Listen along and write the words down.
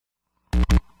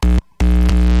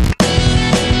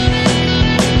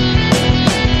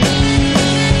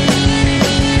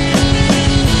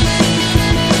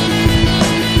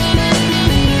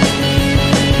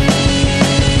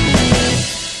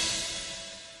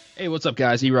Hey, what's up,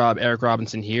 guys? E-Rob, Eric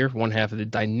Robinson here, one half of the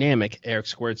dynamic Eric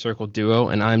Squared Circle duo,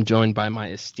 and I'm joined by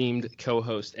my esteemed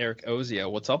co-host, Eric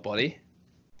Ozio. What's up, buddy?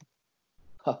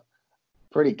 Huh,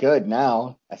 pretty good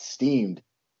now. Esteemed.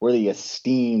 We're the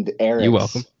esteemed You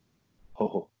welcome. Erics.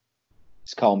 Oh,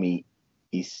 just call me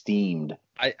esteemed.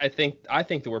 I think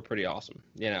that we're pretty awesome.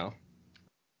 Well,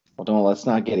 don't let's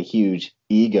not get a huge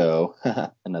ego.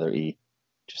 Another E.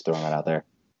 Just throwing that out there.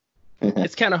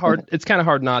 It's kind of hard. It's kind of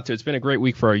hard not to. It's been a great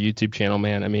week for our YouTube channel,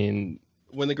 man. I mean,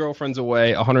 when the girlfriend's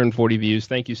away, 140 views.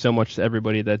 Thank you so much to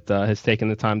everybody that has taken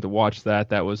the time to watch that.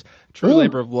 That was true Ooh,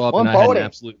 labor of love, one and I had an voting.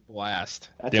 absolute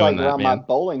blast That's doing like that, around my man.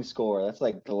 bowling score. That's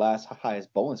like the last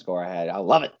highest bowling score I had. I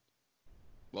love it.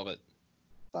 Love it.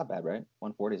 It's not bad, right?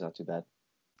 140 is not too bad.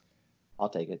 I'll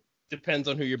take it. Depends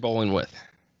on who you're bowling with.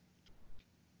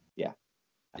 Yeah,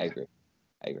 I agree.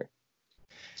 I agree.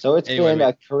 So it's Anyway, been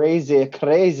a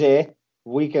crazy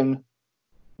week in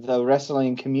the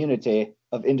wrestling community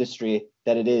of industry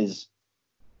that it is.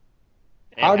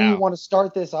 How do you want to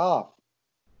start this off?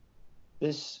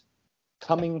 This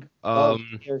coming of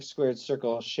Eric Squared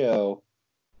Circle show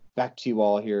back to you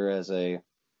all here as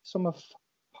some of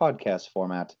podcast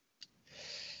format.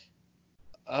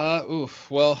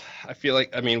 Well, I feel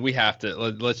like we have to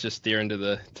let's just steer into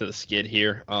the skid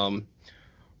here.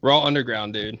 Raw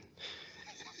Underground, dude.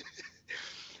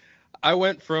 I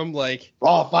went from like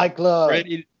Raw Fight Club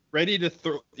ready to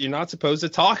throw. You're not supposed to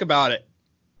talk about it.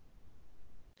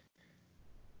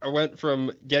 I went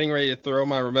from getting ready to throw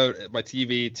my remote at my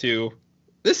TV to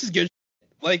this is good.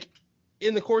 Like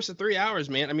in the course of 3 hours,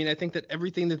 man. I mean, I think that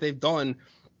everything that they've done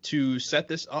to set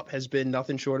this up has been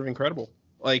nothing short of incredible.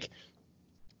 Like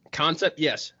concept,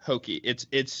 yes, hokey.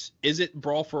 Is it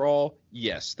brawl for all?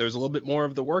 Yes. There's a little bit more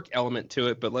of the work element to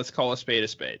it, but let's call a spade a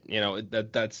spade.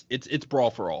 It's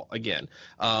brawl for all again.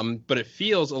 But it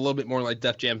feels a little bit more like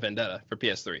Def Jam Vendetta for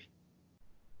PS3.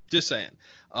 Just saying.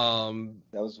 That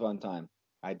was a fun time.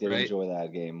 I did right? enjoy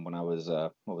that game when I was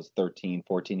 13,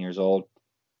 14 years old.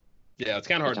 Yeah, it's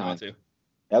kind of hard not to.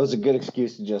 That was a good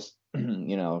excuse to just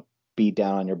beat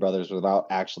down on your brothers without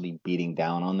actually beating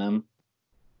down on them.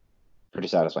 Pretty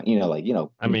satisfying.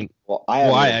 I mean,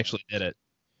 I actually did it.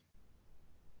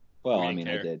 Well, I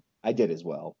mean, I did as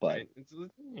well, but right.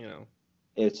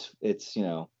 it's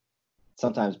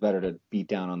sometimes better to beat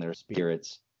down on their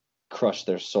spirits, crush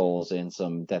their souls in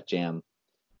some Def Jam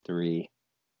 3,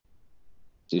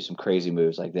 do some crazy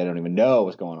moves like they don't even know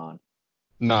what's going on.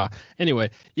 Nah. Anyway,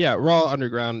 yeah, Raw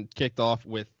Underground kicked off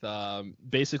with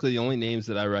basically the only names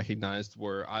that I recognized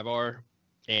were Ivar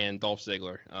and Dolph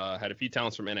Ziggler. Had a few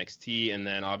talents from NXT, and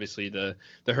then obviously the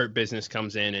Hurt Business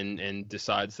comes in and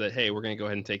decides that, hey, we're going to go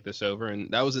ahead and take this over. And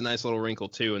that was a nice little wrinkle,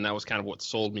 too, and that was kind of what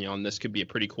sold me on this could be a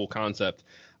pretty cool concept.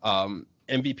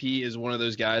 MVP is one of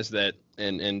those guys that,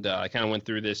 and I kind of went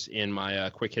through this in my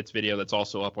quick hits video that's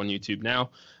also up on YouTube now.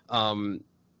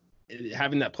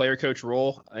 Having that player coach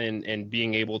role and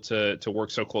being able to work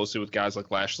so closely with guys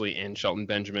like Lashley and Shelton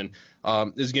Benjamin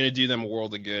is going to do them a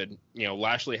world of good.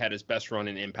 Lashley had his best run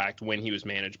in Impact when he was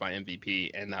managed by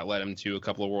MVP, and that led him to a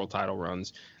couple of world title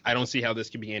runs. I don't see how this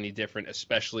could be any different,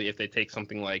 especially if they take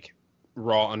something like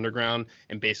Raw Underground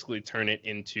and basically turn it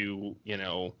into,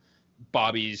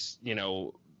 Bobby's,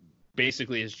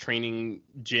 basically his training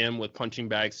gym with punching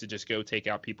bags to just go take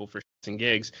out people for shits and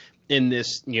gigs in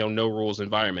this, no rules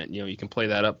environment. You can play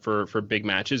that up for big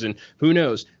matches, and who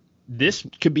knows, this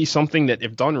could be something that,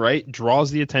 if done right,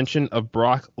 draws the attention of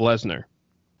Brock Lesnar.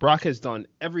 Brock has done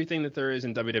everything that there is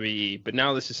in WWE, but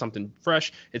now this is something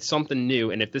fresh. It's something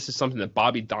new, and if this is something that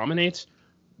Bobby dominates,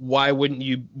 why wouldn't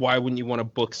you want to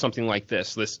book something like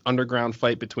this underground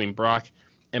fight between Brock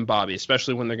and Bobby,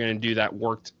 especially when they're going to do that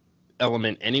worked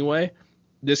element anyway?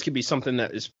 This could be something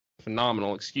that is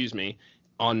phenomenal. Excuse me.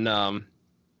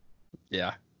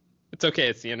 Yeah, it's okay.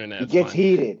 It's the internet. He gets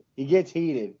heated.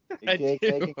 They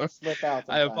can slip out.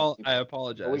 I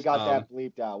apologize. But we got that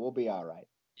bleeped out. We'll be all right.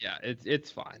 Yeah,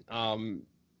 it's fine.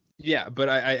 Yeah, but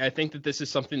I think that this is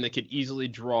something that could easily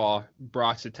draw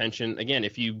Brock's attention again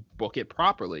if you book it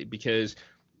properly, because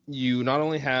you not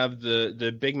only have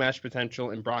the big match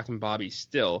potential in Brock and Bobby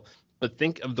still, but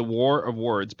think of the war of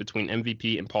words between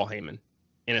MVP and Paul Heyman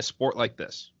in a sport like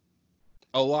this.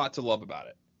 A lot to love about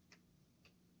it.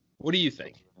 What do you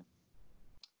think?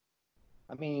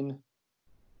 I mean,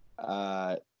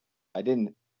 it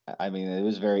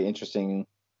was very interesting,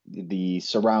 the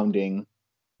surrounding,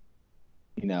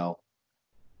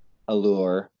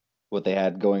 allure, what they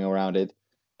had going around it,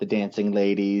 the dancing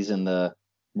ladies and the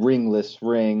ringless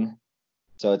ring.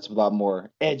 So it's a lot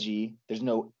more edgy. There's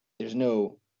no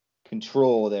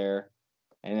control there.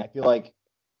 And I feel like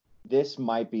this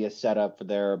might be a setup for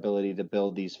their ability to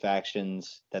build these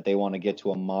factions that they want to get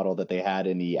to a model that they had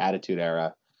in the Attitude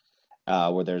Era,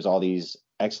 where there's all these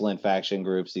excellent faction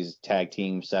groups, these tag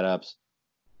team setups.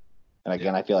 And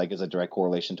again, I feel like there's a direct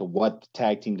correlation to what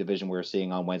tag team division we're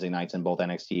seeing on Wednesday nights in both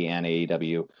NXT and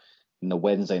AEW in the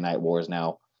Wednesday Night Wars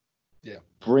now. Yeah.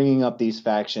 Bringing up these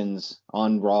factions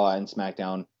on Raw and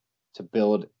SmackDown to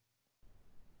build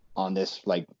on this,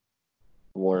 like,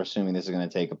 we're assuming this is going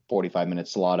to take a 45-minute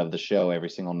slot of the show every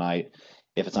single night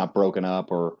if it's not broken up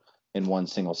or in one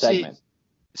single segment.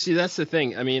 See, that's the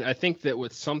thing. I mean, I think that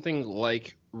with something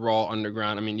like Raw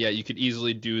Underground, I mean, yeah, you could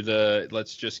easily do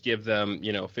let's just give them,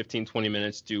 15, 20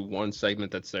 minutes, do one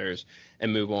segment that's theirs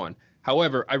and move on.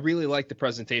 However, I really like the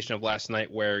presentation of last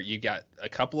night where you got a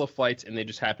couple of fights and they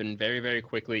just happen very, very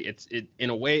quickly. In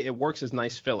a way, it works as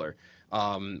nice filler.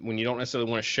 When you don't necessarily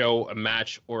want to show a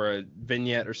match or a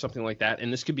vignette or something like that.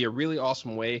 And this could be a really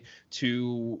awesome way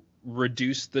to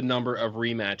reduce the number of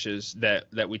rematches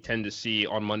that we tend to see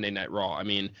on Monday Night Raw. I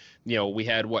mean, we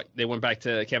had they went back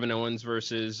to Kevin Owens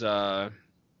versus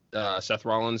Seth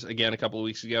Rollins again a couple of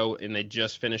weeks ago, and they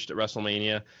just finished at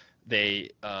WrestleMania. They,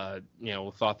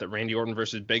 thought that Randy Orton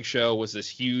versus Big Show was this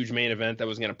huge main event that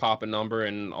was going to pop a number,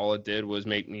 and all it did was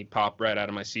make me pop right out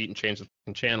of my seat and change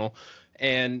the channel.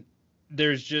 And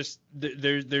there's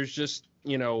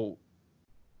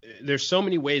so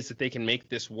many ways that they can make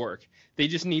this work. They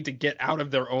just need to get out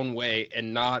of their own way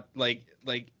and not like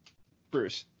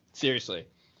Bruce, seriously,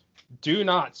 do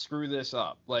not screw this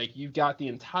up. Like, you've got the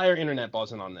entire internet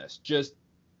buzzing on this. Just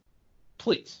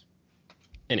please.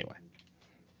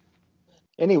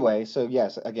 Anyway, so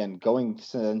yes, again, going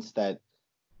since that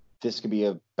this could be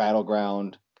a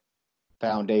battleground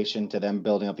foundation to them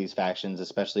building up these factions,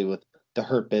 especially with the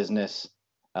Hurt Business,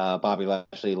 Bobby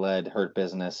Lashley led Hurt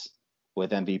Business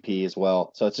with MVP as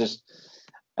well. So it's just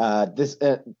that's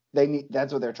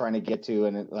what they're trying to get to,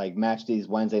 and match these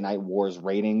Wednesday Night Wars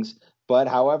ratings. But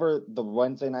however, the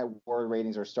Wednesday Night War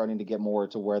ratings are starting to get more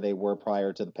to where they were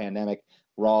prior to the pandemic.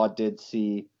 Raw did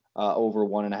see over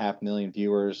 1.5 million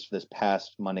viewers this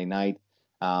past Monday night,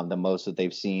 the most that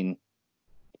they've seen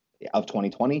of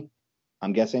 2020,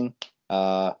 I'm guessing.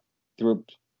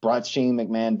 Brought Shane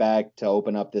McMahon back to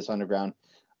open up this Underground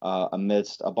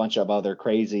amidst a bunch of other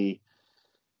crazy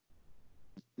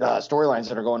storylines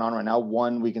that are going on right now.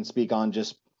 One we can speak on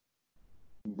just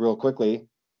real quickly.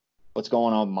 What's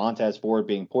going on? Montez Ford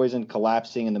being poisoned,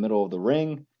 collapsing in the middle of the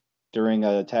ring during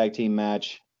a tag team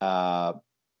match. A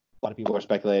lot of people are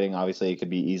speculating. Obviously, it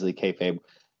could be easily kayfabe.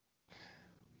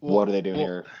 What are they doing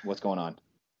here? What's going on?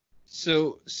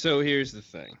 So here's the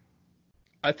thing.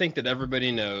 I think that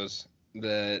everybody knows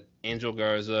that Angel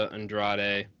Garza,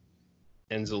 Andrade,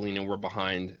 and Zelina were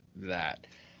behind that.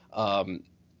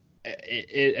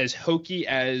 As hokey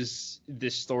as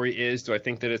this story is, do I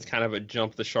think that it's kind of a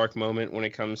jump the shark moment when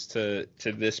it comes to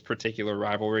this particular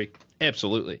rivalry?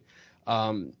 Absolutely.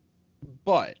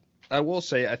 But I will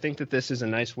say I think that this is a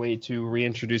nice way to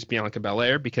reintroduce Bianca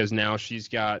Belair, because now she's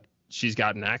got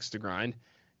an axe to grind,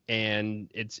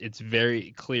 and it's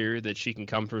very clear that she can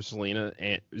come for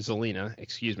Zelina,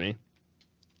 excuse me.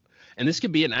 And this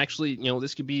could be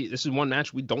this is one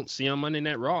match we don't see on Monday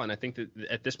Night Raw. And I think that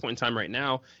at this point in time right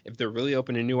now, if they're really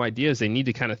open to new ideas, they need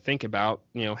to kind of think about,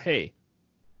 hey,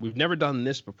 we've never done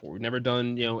this before. We've never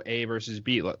done, A versus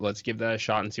B. Let's give that a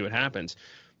shot and see what happens.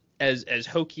 As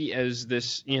hokey as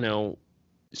this,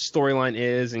 storyline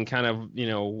is, and kind of,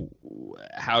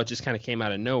 how it just kind of came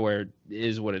out of nowhere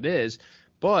is what it is.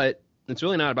 But it's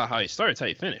really not about how you start, it's how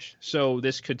you finish. So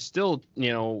this could still,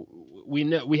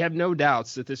 we have no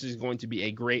doubts that this is going to be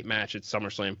a great match at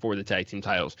SummerSlam for the tag team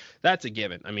titles. That's a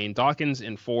given. I mean, Dawkins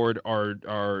and Ford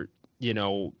are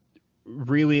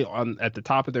really at the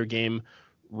top of their game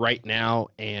right now,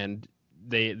 and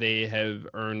they have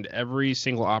earned every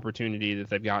single opportunity that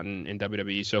they've gotten in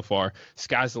WWE so far.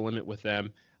 Sky's the limit with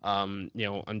them.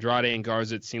 Andrade and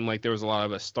Garza, it seemed like there was a lot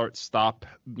of a start-stop,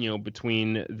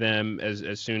 between them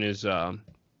as soon as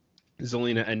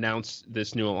Zelina announced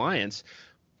this new alliance.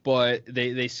 But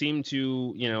they seem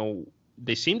to,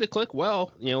 they seem to click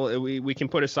well. We can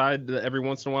put aside that every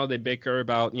once in a while they bicker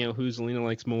about, who Zelina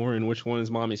likes more and which one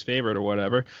is mommy's favorite or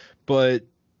whatever. But,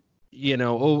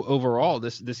 overall,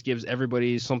 this gives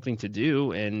everybody something to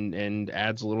do and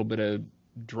adds a little bit of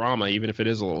drama, even if it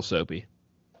is a little soapy.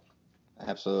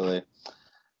 Absolutely.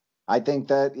 I think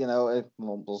that,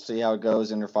 we'll see how it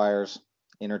goes. Intertwines,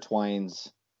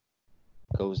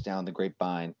 goes down the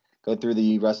grapevine. Go through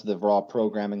the rest of the Raw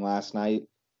programming last night.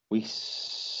 We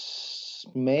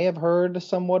may have heard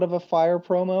somewhat of a fire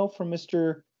promo from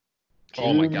Mr. Drew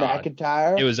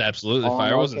McIntyre. It was absolutely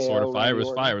fire. It wasn't sort of fire. It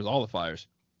was fire. It was all the fires.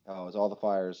 Oh, it's all the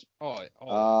fires.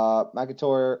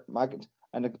 McIntyre,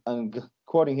 and I'm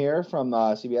quoting here from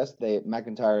CBS,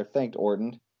 McIntyre thanked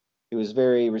Orton. He was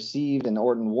very received, and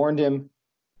Orton warned him,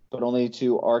 but only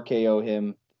to RKO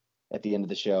him at the end of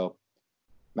the show.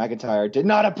 McIntyre did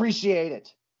not appreciate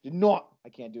it. Did not. I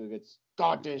can't do a good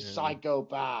Scottish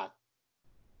psychopath.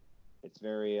 It's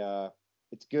very,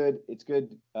 it's good. It's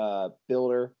good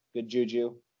builder, good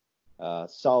juju,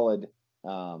 solid,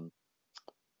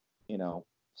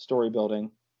 story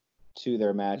building to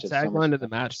their match. The tagline to the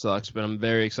match sucks, but I'm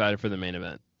very excited for the main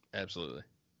event. Absolutely.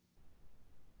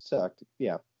 Sucked.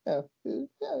 Yeah. It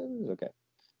was okay.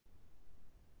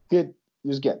 Good. It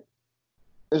was good.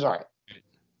 It was all right.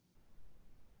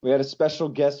 We had a special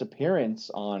guest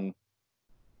appearance on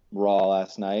Raw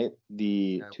last night.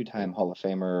 The two-time Hall of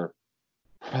Famer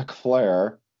Ric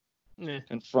Flair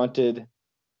confronted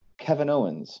Kevin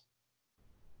Owens.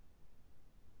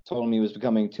 Told him he was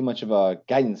becoming too much of a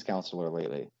guidance counselor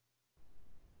lately.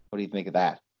 What do you think of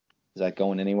that? Is that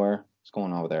going anywhere? What's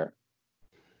going on over there?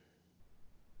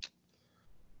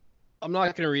 I'm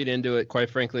not going to read into it. Quite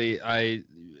frankly, I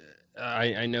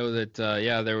know that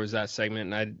there was that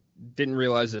segment, and I didn't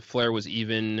realize that Flair was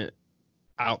even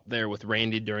out there with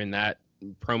Randy during that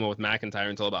promo with McIntyre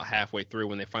until about halfway through,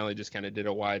 when they finally just kind of did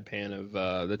a wide pan of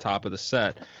the top of the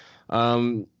set.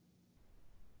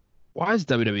 Why is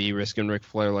WWE risking Ric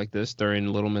Flair like this during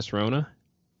Little Miss Rona?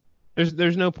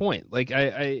 There's no point. Like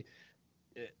it's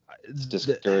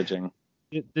discouraging.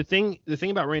 The thing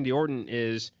about Randy Orton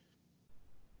is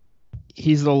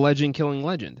he's the legend killing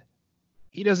legend.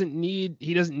 He doesn't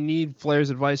need Flair's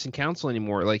advice and counsel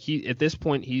anymore. Like at this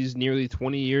point, he's nearly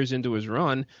 20 years into his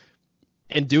run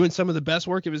and doing some of the best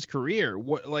work of his career.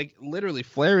 Literally,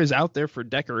 Flair is out there for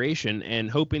decoration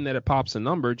and hoping that it pops a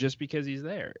number just because he's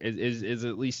there. Is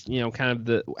at least kind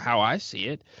of how I see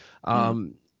it.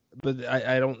 But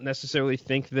I don't necessarily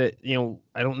think that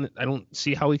I don't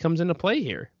see how he comes into play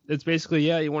here. It's basically,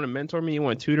 you want to mentor me, you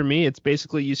want to tutor me. It's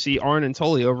basically you see Arn and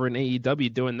Tully over in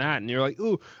AEW doing that, and you're like,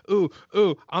 ooh,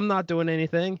 I'm not doing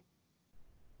anything.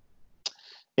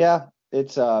 Yeah,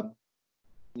 it's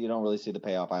you don't really see the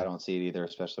payoff. I don't see it either,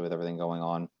 especially with everything going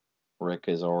on. Rick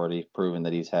has already proven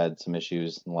that he's had some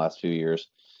issues in the last few years.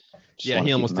 He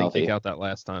almost didn't kick out that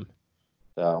last time.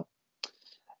 So,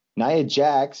 Nia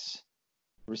Jax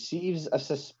receives a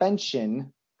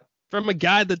suspension from a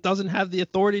guy that doesn't have the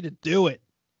authority to do it.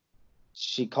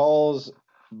 She calls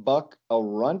Buck a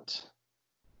runt,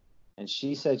 and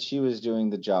she said she was doing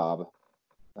the job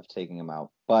of taking him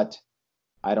out. But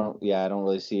I don't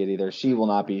really see it either. She will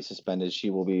not be suspended.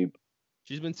 She's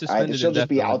been suspended. She'll just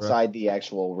be outside the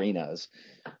actual arenas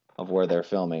of where they're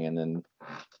filming, and then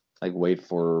wait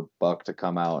for Buck to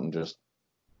come out and just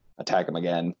attack him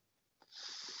again.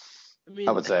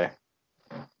 I would say.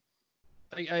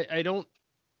 I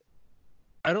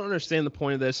don't understand the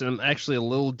point of this, and I'm actually a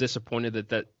little disappointed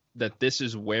that this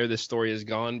is where this story has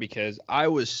gone, because I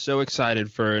was so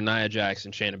excited for Nia Jax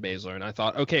and Shayna Baszler, and I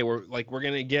thought, okay, we're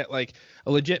gonna get a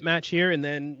legit match here, and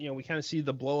then we kind of see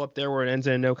the blow up there where it ends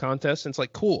in a no contest, and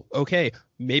it's cool, okay,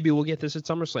 maybe we'll get this at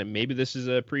SummerSlam, maybe this is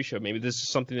a pre-show, maybe this is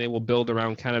something they will build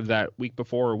around kind of that week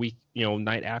before or week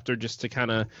night after, just to kind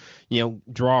of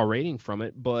draw a rating from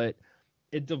it, but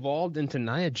it devolved into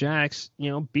Nia Jax,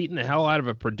 beating the hell out of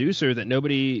a producer that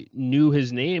nobody knew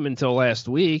his name until last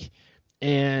week.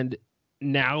 And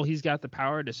now he's got the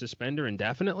power to suspend her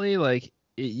indefinitely.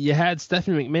 You had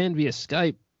Stephanie McMahon via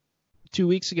Skype 2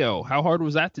 weeks ago. How hard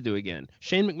was that to do again?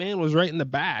 Shane McMahon was right in the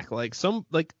back.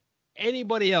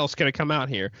 Anybody else could have come out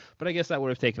here, but I guess that would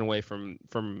have taken away from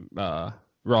Raw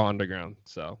Underground.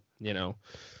 So,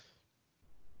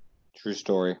 True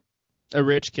story. A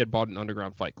rich kid bought an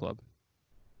underground fight club.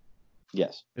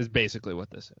 Yes. Is basically what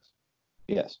this is.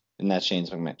 Yes. And that's Shane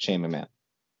McMahon.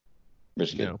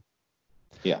 Rich kid.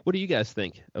 Yeah. What do you guys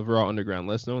think of Raw Underground?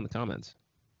 Let us know in the comments.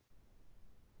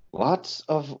 Lots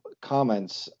of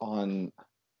comments on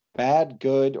bad,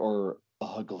 good, or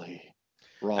ugly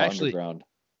Raw Underground.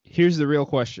 Here's the real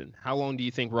question. How long do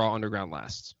you think Raw Underground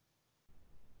lasts?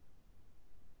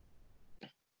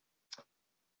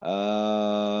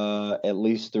 At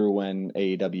least through when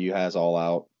AEW has All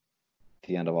Out at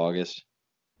the end of August.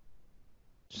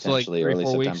 Potentially early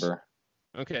September.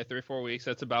 Weeks. Okay, 3-4 weeks.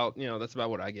 That's about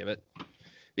what I give it.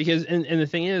 Because and the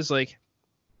thing is,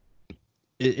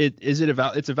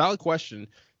 it's a valid question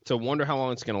to wonder how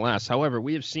long it's going to last. However,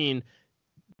 we have seen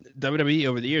WWE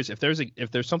over the years, if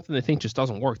there's something they think just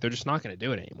doesn't work, they're just not going to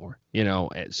do it anymore.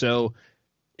 So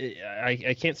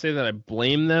I can't say that I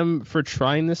blame them for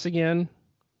trying this again.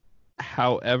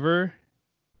 However,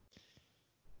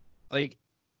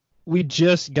 we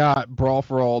just got Brawl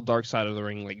for All Dark Side of the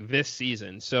Ring like this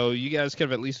season. So you guys could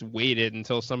have at least waited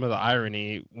until some of the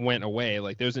irony went away.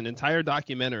 Like there's an entire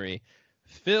documentary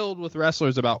filled with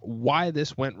wrestlers about why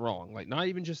this went wrong. Like not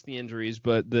even just the injuries,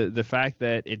 but the fact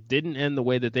that it didn't end the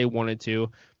way that they wanted to.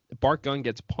 Bart Gunn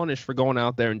gets punished for going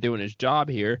out there and doing his job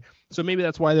here. So maybe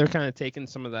that's why they're kind of taking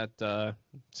some of that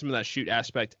shoot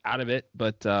aspect out of it.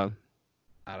 But I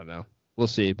don't know. We'll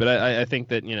see. But I think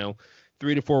that,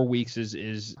 3 to 4 weeks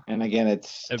is and again, it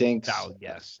stinks.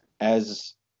 Yes,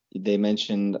 as they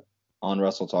mentioned on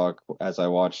Wrestle Talk, as I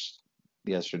watched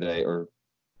yesterday or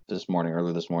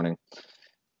early this morning,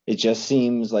 it just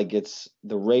seems like it's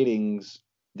the ratings.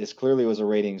 This clearly was a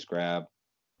ratings grab,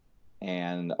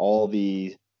 and all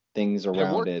the things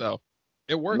around it. Though.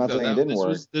 It worked. I'm not saying it didn't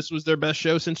work. This was their best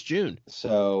show since June.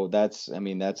 So that's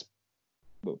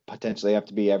potentially have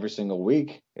to be every single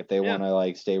week if they want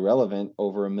to stay relevant.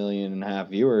 Over 1.5 million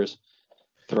viewers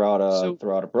throughout a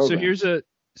program.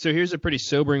 So here's a pretty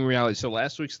sobering reality. So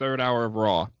last week's third hour of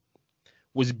Raw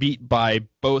was beat by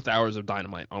both hours of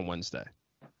Dynamite on Wednesday.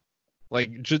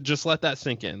 Like just let that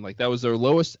sink in. Like that was their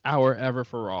lowest hour ever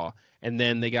for Raw, and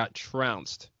then they got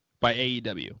trounced by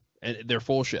AEW and their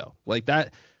full show. Like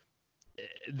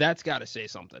that's got to say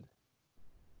something.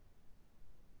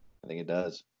 I think it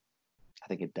does. I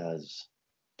think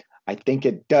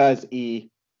it does, E.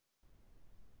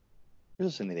 You're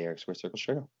listening to the Eric Square Circle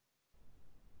Show.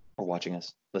 Or watching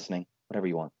us, listening, whatever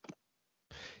you want.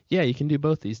 Yeah, you can do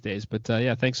both these days. But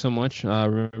thanks so much.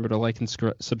 Remember to like and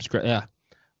subscribe. Yeah.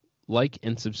 Like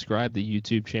and subscribe the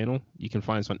YouTube channel. You can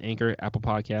find us on Anchor, Apple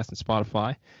Podcasts, and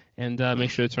Spotify. And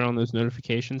make sure to turn on those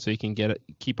notifications so you can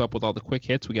keep up with all the quick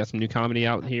hits. We got some new comedy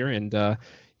out here. And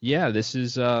this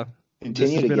is...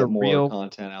 Continue to get more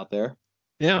content out there.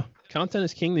 Yeah, content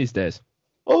is king these days.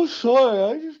 Oh, sorry,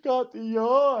 I just got the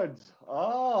yawns.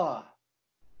 I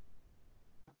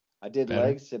did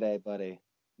legs today, buddy.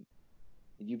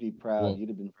 You'd be proud. Well, you'd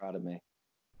have been proud of me.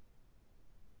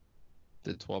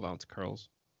 Did 12-ounce curls.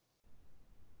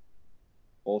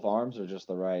 Both arms or just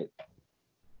the right?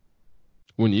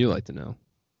 Wouldn't you like to know?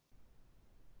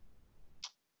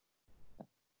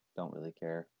 Don't really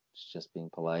care. It's just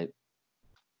being polite.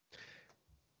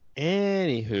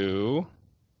 Anywho,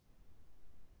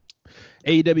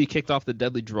 AEW kicked off the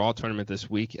Deadly Draw tournament this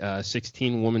week.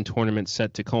 16-woman tournament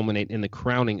set to culminate in the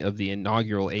crowning of the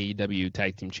inaugural AEW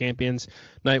Tag Team Champions.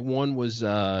 Night one was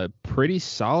pretty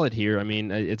solid here. I mean,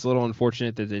 it's a little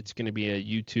unfortunate that it's going to be a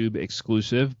YouTube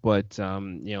exclusive, but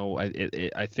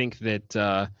I think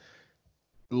that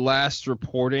last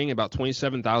reporting, about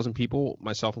 27,000 people,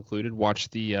 myself included,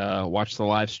 watched the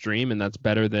live stream, and that's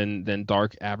better than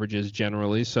Dark averages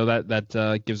generally. So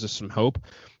that gives us some hope,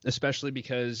 especially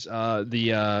because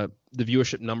the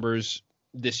viewership numbers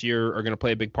this year are going to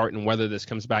play a big part in whether this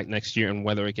comes back next year and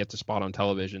whether it gets a spot on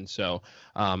television. So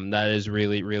that is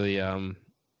really, really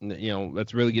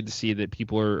that's really good to see that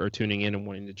people are tuning in and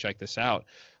wanting to check this out.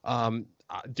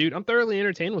 Dude, I'm thoroughly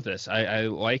entertained with this. I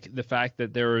like the fact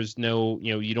that there is no,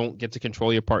 you don't get to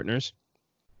control your partners.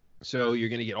 So you're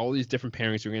going to get all these different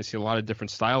pairings. You're going to see a lot of different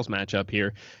styles match up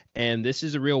here. And this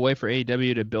is a real way for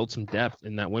AEW to build some depth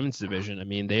in that women's division. I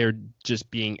mean, they are just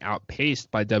being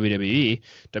outpaced by WWE.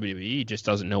 WWE just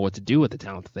doesn't know what to do with the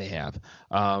talent that they have.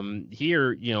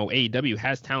 Here, AEW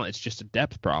has talent. It's just a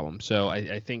depth problem. So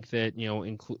I think that,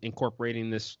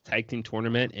 incorporating this tag team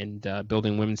tournament and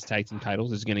building women's tag team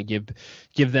titles is going to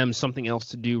give them something else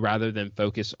to do rather than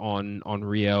focus on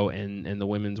Rio and the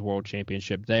women's world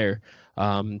championship there.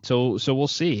 So we'll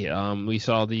see. We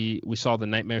saw the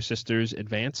Nightmare Sisters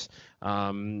advance.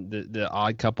 The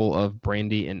odd couple of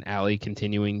Brandy and Allie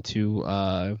continuing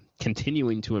to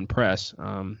impress.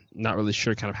 Not really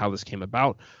sure kind of how this came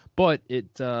about, but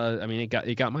it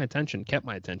got my attention, kept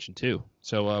my attention too.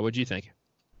 So what do you think?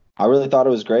 I really thought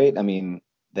it was great. I mean,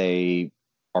 they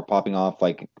are popping off,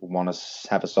 want to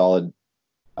have a solid,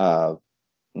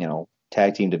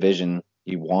 tag team division.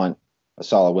 You want a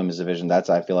solid women's division.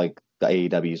 That's, I feel like, the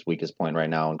AEW's weakest point right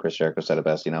now, and Chris Jericho said it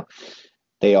best.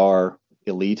 They are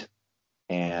elite,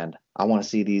 and I want to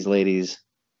see these ladies.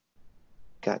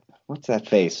 God, what's that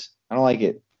face? I don't like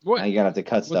it. What? Now you're gonna have to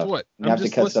cut stuff. What? You have to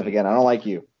cut stuff again. I don't like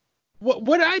you.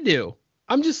 What I do?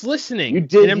 I'm just listening. You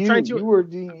did. You were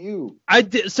doing you. I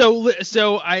did. So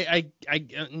I.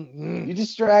 You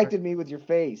distracted me with your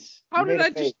face. How did I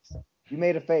just? You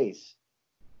made a face.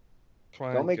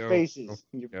 Don't make faces.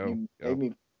 You made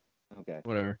me. Okay.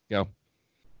 Whatever. Go.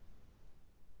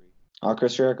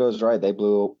 Chris Jericho is right. They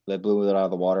blew it out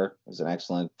of the water. It was an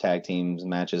excellent tag teams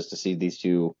matches to see these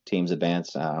two teams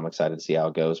advance. I'm excited to see how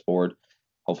it goes forward.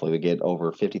 Hopefully we get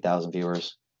over 50,000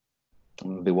 viewers. I'm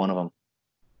going to be one of them.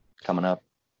 coming up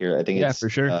here. I think Yeah, for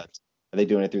sure. Are they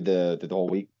doing it through the whole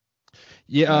week?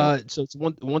 Yeah, so it's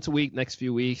once a week, next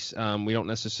few weeks. We don't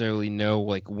necessarily know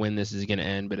like when this is going to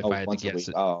end, but if I had to guess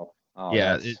it,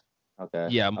 yeah, okay.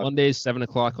 Yeah, Mondays 7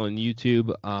 o'clock on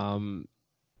YouTube.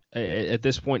 At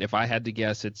this point, if I had to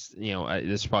guess, it's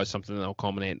this is probably something that'll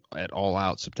culminate at All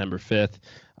Out September 5th.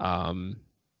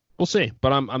 We'll see,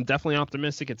 but I'm definitely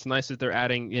optimistic. It's nice that they're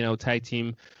adding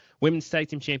women's tag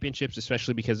team championships,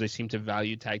 especially because they seem to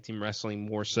value tag team wrestling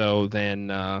more so than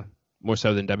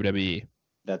WWE.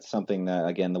 That's something that,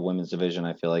 again, the women's division,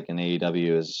 I feel like in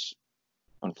AEW is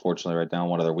unfortunately right now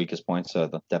one of their weakest points. So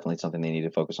that's definitely something they need to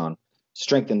focus on.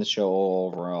 Strengthen the show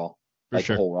overall, For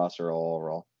sure. The whole roster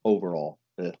overall.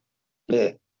 Ugh.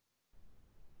 Ugh.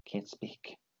 Can't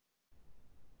speak.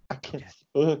 I can't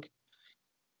speak.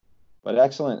 But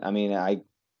excellent. I mean, I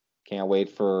can't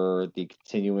wait for the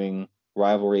continuing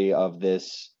rivalry of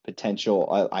this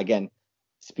potential. Again,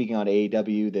 speaking on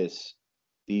AEW,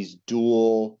 these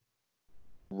dual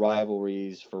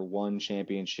rivalries for one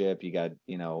championship. You got,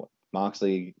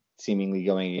 Moxley seemingly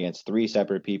going against three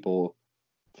separate people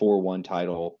for one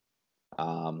title.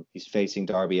 He's facing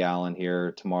Darby Allin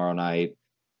here tomorrow night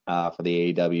for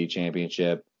the AEW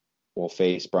championship. We'll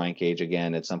face Brian Cage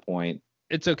again at some point.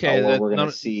 It's okay. We're going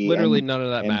to see literally none of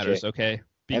that matters, okay?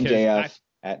 Because MJF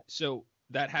so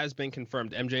that has been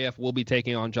confirmed. MJF will be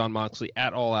taking on Jon Moxley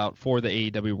at All Out for the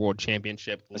AEW World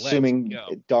Championship. Assuming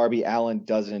Darby Allin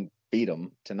doesn't beat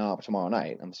him tomorrow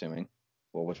night, I'm assuming.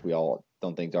 Well, which we all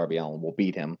don't think Darby Allin will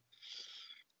beat him,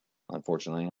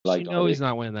 unfortunately. He's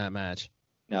not winning that match.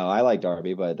 No, I like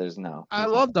Darby, but I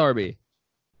love Darby.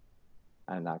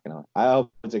 I'm not gonna. I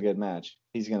hope it's a good match.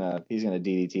 He's gonna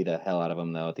DDT the hell out of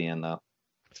him though at the end though.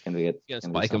 It's gonna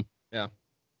spike him. Yeah.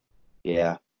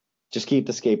 Yeah. Just keep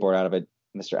the skateboard out of it,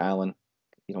 Mr. Allen.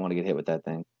 You don't want to get hit with that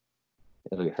thing.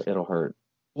 It'll hurt.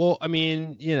 Well, I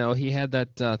mean, he had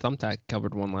that thumbtack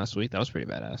covered one last week. That was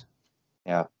pretty badass.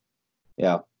 Yeah.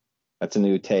 That's a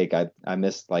new take. I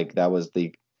missed that was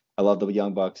I love the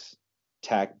Young Bucks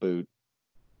tack boot.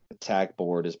 The tack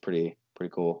board is pretty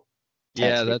cool.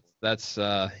 Yeah, that's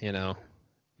man,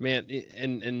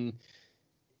 and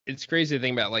it's crazy to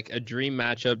think about a dream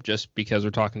matchup just because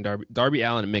we're talking Darby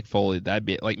Allin and Mick Foley. That'd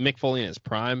be like Mick Foley in his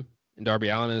prime and Darby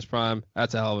Allin in his prime.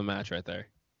 That's a hell of a match right there.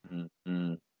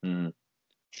 Mm-hmm.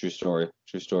 True story.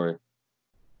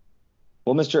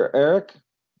 Well, Mr. Eric,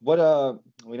 what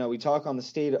we talk on the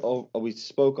state. We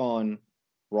spoke on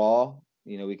Raw.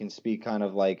 We can speak kind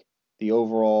of like the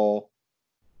overall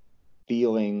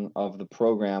feeling of the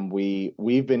program.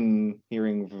 We've been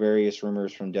hearing various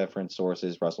rumors from different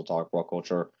sources, Wrestle Talk, Raw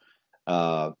Culture,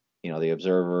 the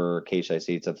Observer, Cage Side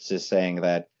Seats, just saying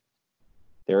that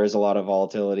there is a lot of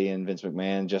volatility in Vince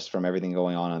McMahon just from everything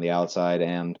going on the outside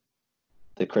and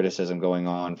the criticism going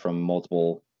on from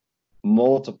multiple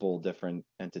different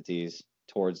entities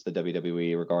towards the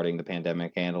WWE regarding the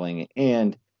pandemic handling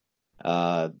and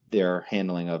their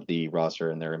handling of the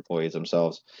roster and their employees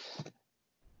themselves.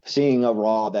 Seeing a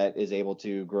Raw that is able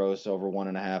to gross over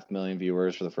 1.5 million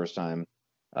viewers for the first time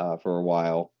for a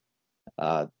while,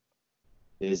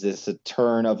 is this a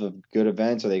turn of the good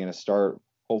events? Are they going to start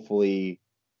hopefully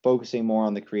focusing more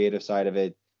on the creative side of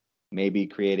it, maybe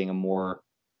creating a more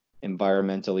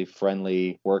environmentally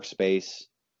friendly workspace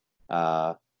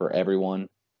for everyone,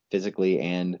 physically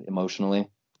and emotionally?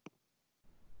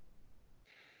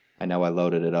 I know I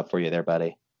loaded it up for you there,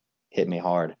 buddy. Hit me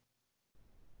hard.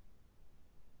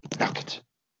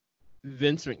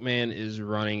 Vince McMahon is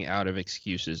running out of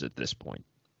excuses at this point.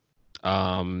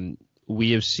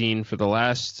 We have seen for the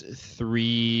last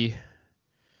three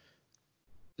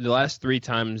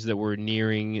times that we're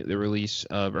nearing the release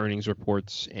of earnings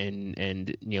reports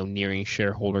and nearing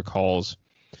shareholder calls,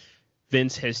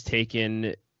 Vince has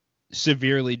taken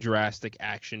severely drastic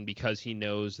action because he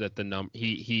knows that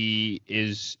he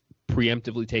is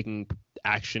preemptively taking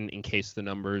action in case the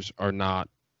numbers are not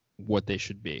what they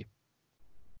should be.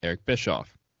 Eric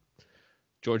Bischoff,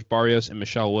 George Barrios, and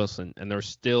Michelle Wilson, and they're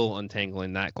still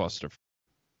untangling that cluster.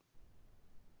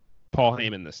 Paul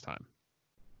Heyman this time.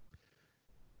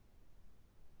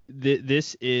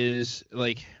 This is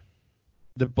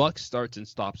the buck starts and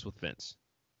stops with Vince.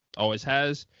 Always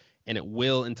has, and it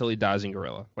will until he dies in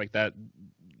Gorilla. That,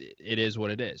 it is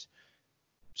what it is.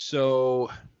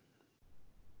 So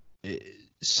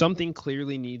something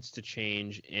clearly needs to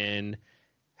change in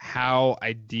how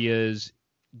ideas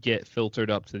get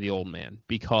filtered up to the old man,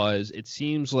 because it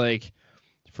seems like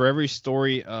for every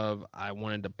story of I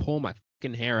wanted to pull my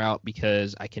fucking hair out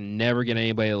because I can never get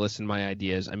anybody to listen to my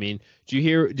ideas. I mean,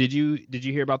 did you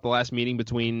hear about the last meeting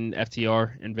between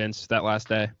FTR and Vince that last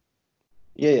day?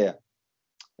 Yeah.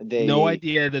 No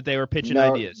idea that they were pitching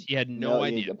ideas. He had no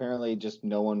idea. Apparently, just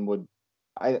no one would.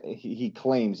 He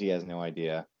claims he has no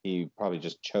idea. He probably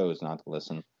just chose not to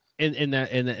listen.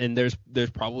 And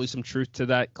there's probably some truth to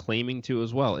that claiming too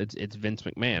as well. It's Vince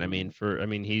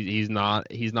McMahon.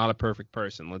 He's not a perfect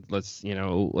person. Let's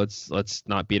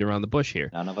not beat around the bush here.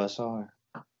 None of us are.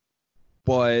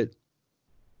 But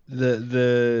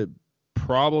the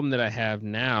problem that I have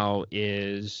now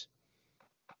is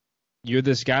you're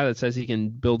this guy that says he can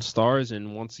build stars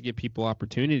and wants to give people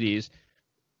opportunities.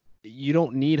 You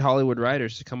don't need Hollywood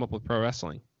writers to come up with pro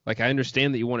wrestling. Like, I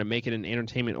understand that you want to make it an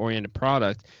entertainment-oriented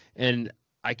product, and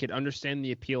I could understand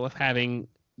the appeal of having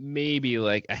maybe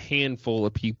like a handful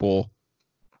of people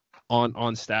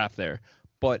on staff there.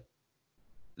 But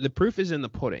the proof is in the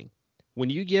pudding. When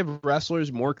you give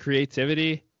wrestlers more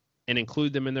creativity and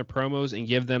include them in their promos and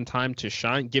give them time to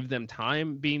shine, give them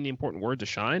time being the important word to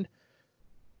shine,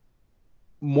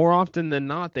 more often than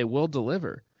not, they will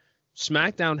deliver.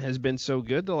 SmackDown has been so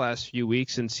good the last few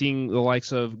weeks, and seeing the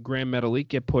likes of Grand Metalik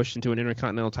get pushed into an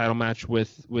Intercontinental title match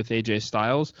with AJ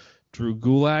Styles, Drew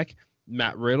Gulak,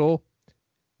 Matt Riddle.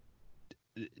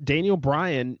 Daniel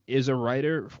Bryan is a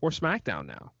writer for SmackDown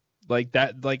now. Like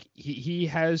that, like he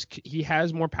has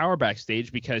more power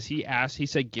backstage because he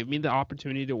said, give me the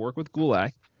opportunity to work with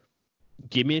Gulak.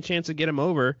 Give me a chance to get him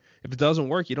over. If it doesn't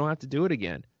work, you don't have to do it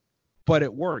again. But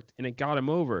it worked, and it got him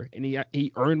over, and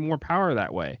he earned more power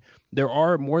that way. There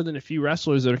are more than a few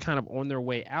wrestlers that are kind of on their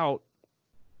way out,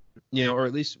 or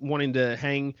at least wanting to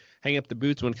hang up the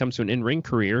boots when it comes to an in-ring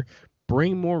career.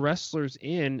 Bring more wrestlers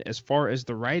in as far as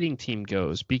the writing team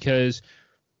goes, because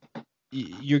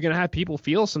you're going to have people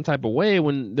feel some type of way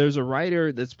when there's a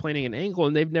writer that's planning an angle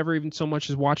and they've never even so much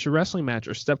as watched a wrestling match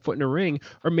or stepped foot in a ring,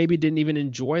 or maybe didn't even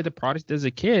enjoy the product as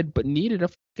a kid but needed a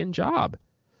fucking job.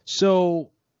 So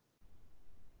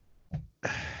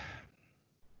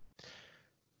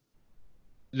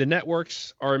the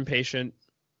networks are impatient.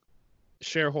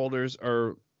 Shareholders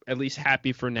are at least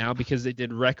happy for now because they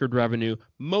did record revenue,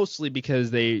 mostly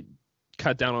because they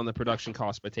cut down on the production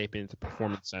costs by taping at the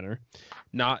Performance Center.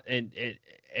 And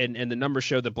the numbers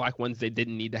show that Black Wednesday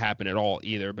didn't need to happen at all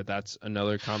either, but that's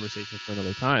another conversation for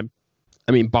another time.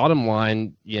 I mean, bottom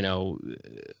line,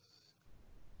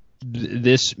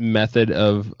 this method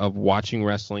of watching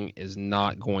wrestling is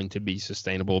not going to be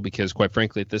sustainable because, quite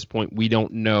frankly, at this point, we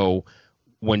don't know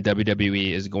when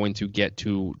WWE is going to get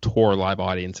to tour live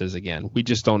audiences again. We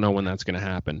just don't know when that's going to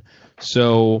happen.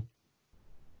 So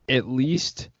at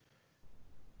least,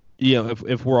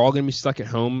 if we're all going to be stuck at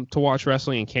home to watch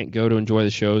wrestling and can't go to enjoy the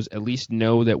shows, at least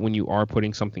know that when you are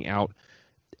putting something out,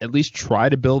 at least try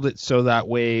to build it so that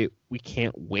way we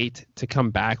can't wait to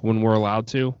come back when we're allowed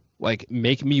to. Like,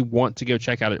 make me want to go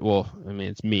check out it. Well, I mean,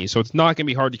 it's me, so it's not going to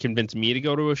be hard to convince me to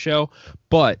go to a show.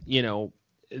 But,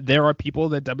 there are people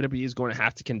that WWE is going to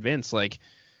have to convince. Like,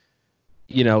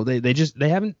 they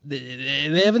haven't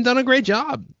done a great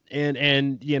job. And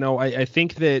I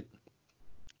think that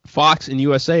Fox and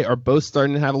USA are both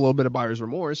starting to have a little bit of buyer's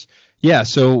remorse. Yeah,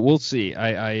 so we'll see.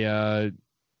 I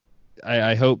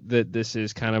hope that this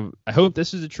is I hope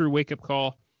this is a true wake-up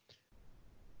call.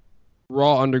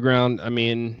 Raw Underground, I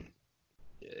mean,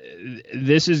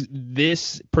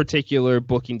 this particular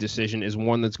booking decision is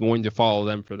one that's going to follow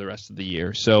them for the rest of the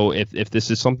year. So if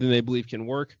this is something they believe can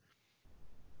work,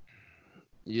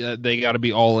 yeah, they got to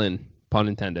be all in, pun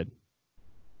intended.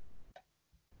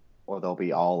 Or they'll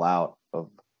be all out of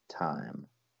time.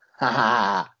 Ha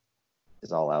ha!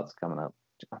 Is all out's coming up.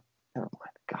 Never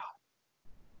mind. God.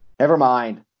 Never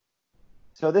mind.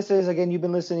 So this is, again, you've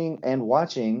been listening and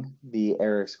watching the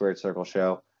Eric Squared Circle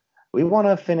show. We want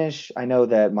to finish. I know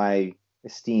that my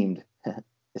esteemed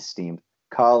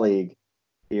colleague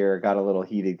here got a little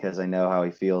heated because I know how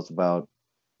he feels about,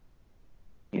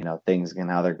 things and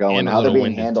how they're going, how they're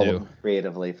being handled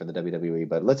creatively for the WWE.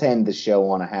 But let's end the show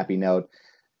on a happy note.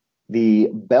 The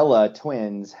Bella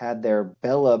twins had their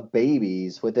Bella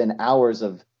babies within hours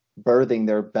of birthing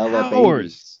their Bella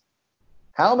babies.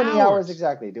 How many hours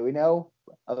exactly? Do we know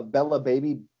of Bella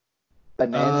baby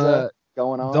bonanza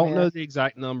going on? Don't know the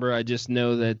exact number. I just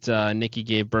know that Nikki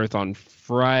gave birth on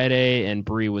Friday and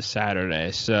Brie was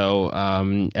Saturday.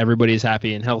 So everybody's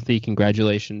happy and healthy.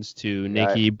 Congratulations to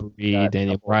Nikki, Brie,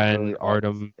 Daniel Bryan, really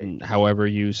Artem, and however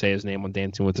you say his name on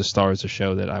Dancing with the Stars, a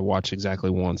show that I watched exactly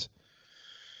once.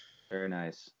 Very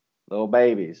nice. Little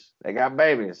babies. They got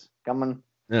babies coming.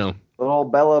 No. Little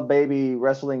Bella baby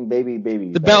wrestling baby.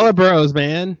 The Bella Bros,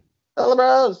 man. Bella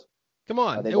Bros. Come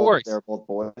on, it works. They're both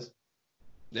boys.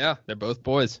 Yeah, they're both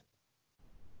boys.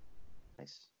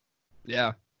 Nice.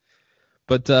 Yeah.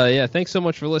 But yeah, thanks so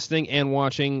much for listening and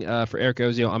watching. For Eric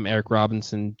Ozio, I'm Eric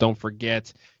Robinson. Don't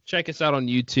forget, check us out on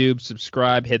YouTube,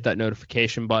 subscribe, hit that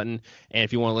notification button. And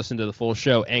if you want to listen to the full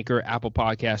show, Anchor, Apple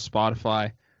Podcasts,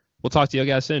 Spotify. We'll talk to you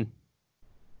guys soon.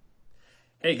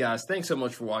 Hey guys, thanks so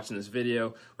much for watching this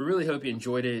video. We really hope you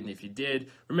enjoyed it, and if you did,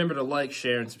 remember to like,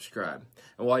 share, and subscribe.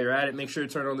 And while you're at it, make sure to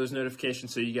turn on those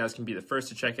notifications so you guys can be the first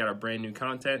to check out our brand new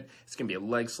content. It's going to be a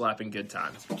leg-slapping good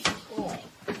time. Oh.